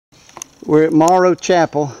We're at Morrow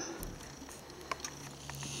Chapel.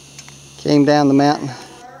 Came down the mountain.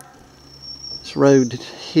 This road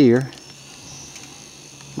here.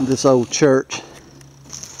 This old church.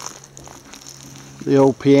 The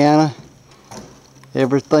old piano.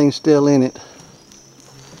 Everything's still in it.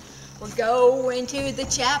 We're going to the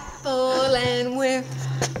chapel and we're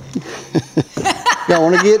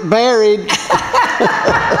Going to get buried.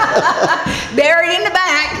 buried in the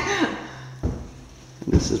back.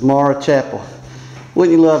 This is Morrow Chapel.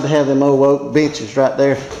 Wouldn't you love to have them old oak benches right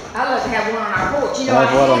there? I'd love to have one on our porch. You know,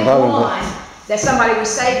 That's what I'm I talking had about. one that somebody was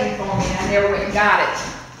saving for me and I never went and got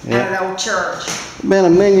it out of the old church. Been a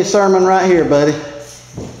mini sermon right here, buddy.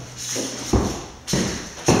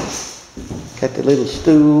 Got the little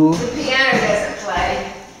stool. The piano doesn't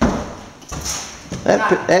play.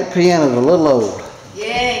 That piano's a little old. Yeah,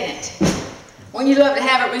 ain't it? When you love to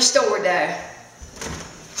have it restored though.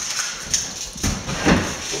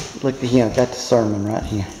 Look at him, got the sermon right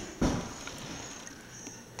here.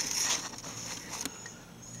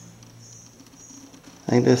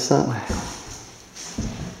 Ain't this something?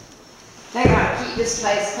 They gotta keep this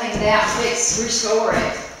place cleaned out, restore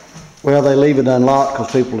it. Well, they leave it unlocked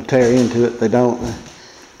because people will tear into it. They don't.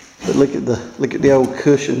 But look at the old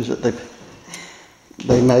cushions that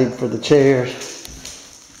they made for the chairs.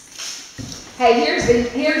 Hey, here's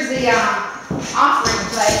the offering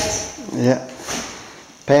plate. Yeah.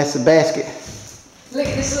 Pass the basket. Look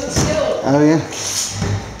at this little stool. Oh yeah.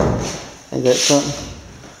 Ain't that something?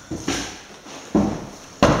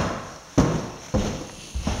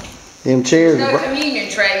 Them chairs. No communion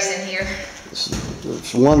trays in here.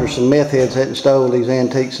 It's a wonder some meth heads hadn't stole these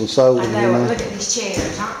antiques and sold I them. know. You know? Look at these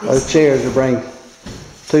chairs. Aren't Those these? chairs will bring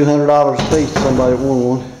 $200 a piece to somebody that won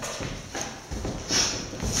one.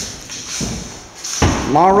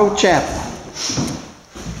 Morrow Chapel.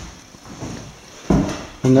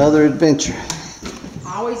 Another adventure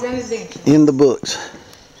Always an adventure. in the books.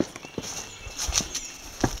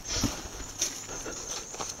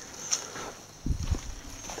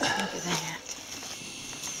 Look at that.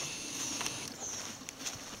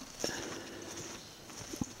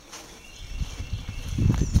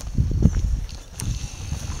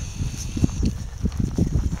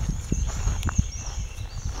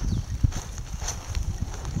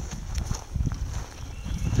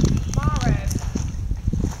 Morrow.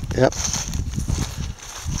 Yep.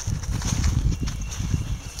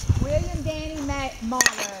 William Danny Morrow,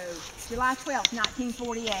 July 12th,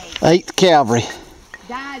 1948. 8th Cavalry,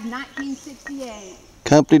 Died 1968,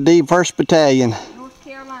 Company D, 1st Battalion, North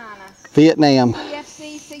Carolina. Vietnam.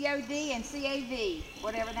 PFC, COD, and CAV,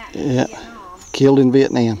 whatever that Yeah. means, Vietnam. Killed in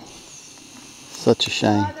Vietnam. Such a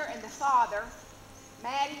shame. Mother and the father,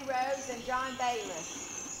 Maddie Rose and John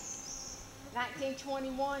Bayless.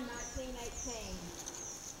 1921, 1918.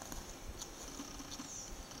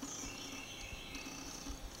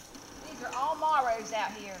 These are all Morrows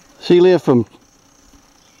out here. She lived from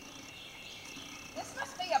This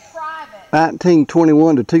must be a private.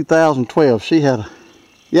 1921 to 2012. She had a,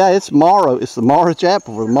 yeah, it's Morrow. It's the Morrow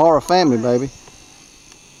Chapel for the Morrow family, baby.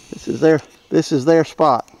 This is their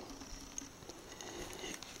spot.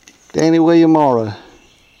 Danny William Morrow.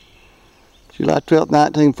 July 12th,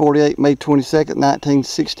 1948, May 22nd,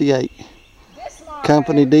 1968. This Morrow,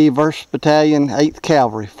 Company D, 1st Battalion, 8th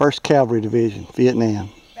Cavalry, 1st Cavalry Division, Vietnam.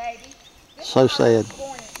 baby. This So Morrow sad. was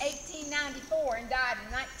born in 1894 and died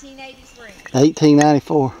in 1983.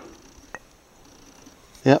 1894.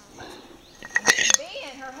 Yep.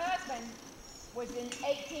 Ben, her husband, was in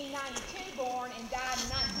 1892 born and died in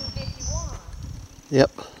 1951.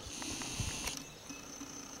 Yep.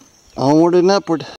 Onward and upward.